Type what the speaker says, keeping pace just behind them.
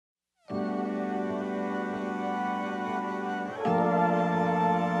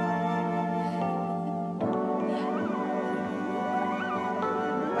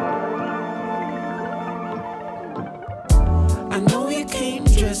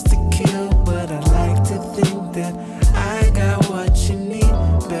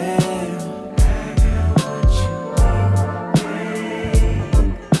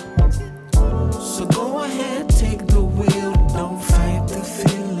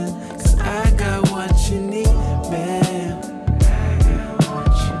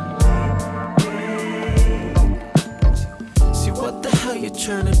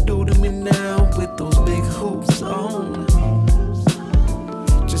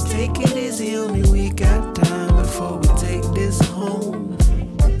take it easy on me, we got time before we take this home.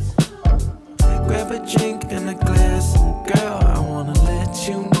 Grab a drink and a glass, girl, I wanna let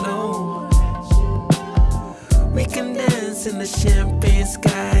you know. We can dance in the champagne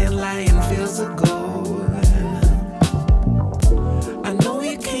sky and lion fields of gold. I know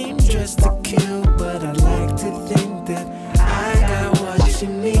you came dressed to kill, but I like to think that I got what you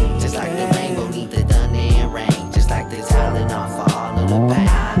need. Just like the rainbow need the thunder and rain, just like the Tylenol for all of the pain.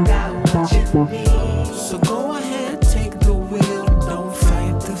 I got what you need. So go ahead, take the wheel, don't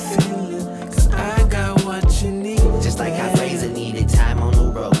fight the feeling, cause I got what you need. Just like how Fraser needed time on the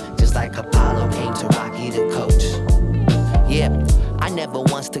road, just like Apollo came to Rocky the coach. Yeah, I never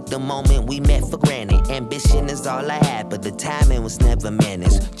once took the moment we met for granted. Ambition is all I had, but the timing was never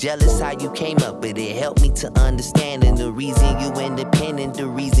managed. Jealous how you came up, but it helped me to understand. And the reason you independent, the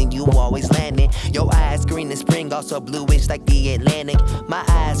reason you always landing. Your eyes green in spring, also bluish like the Atlantic. My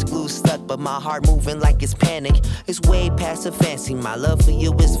eyes glue stuck, but my heart moving like it's panic. It's way past the fancy, my love for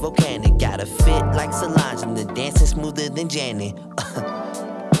you is volcanic. Got a fit like Solange, and the dancing smoother than Janet.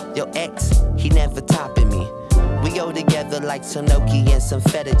 Your ex, he never topping me. We go together like some gnocchi and some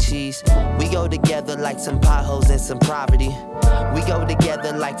feta cheese. We go together like some potholes and some poverty. We go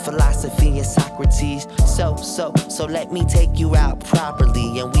together like philosophy and Socrates. So let me take you out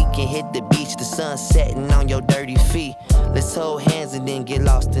properly, and we can hit the beach, the sun setting on your dirty feet. Let's hold hands and then get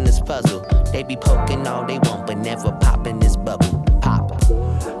lost in this puzzle. They be poking all they want, but never popping this bubble. Pop.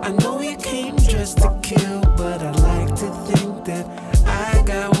 I know you came dressed to kill, but I like to think that I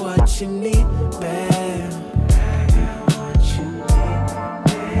got what you need, babe.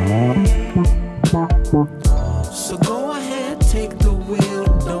 So go ahead, take the wheel,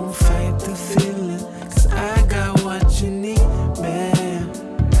 don't fight the feeling, cause I got what you need, man.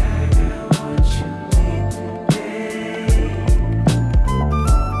 I got what you need, babe.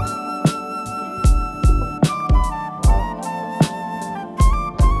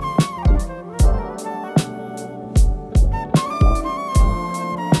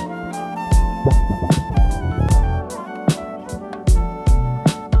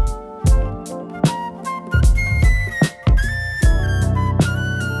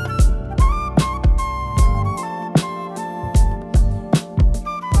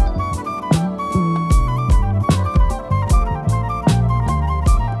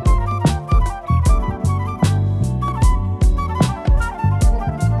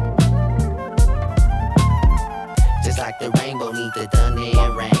 The rainbow need the thunder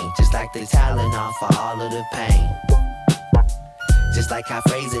and rain, just like the Tylenol for all of the pain. Just like how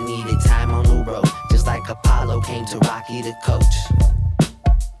Fraser needed time on the road, just like Apollo came to Rocky the coach.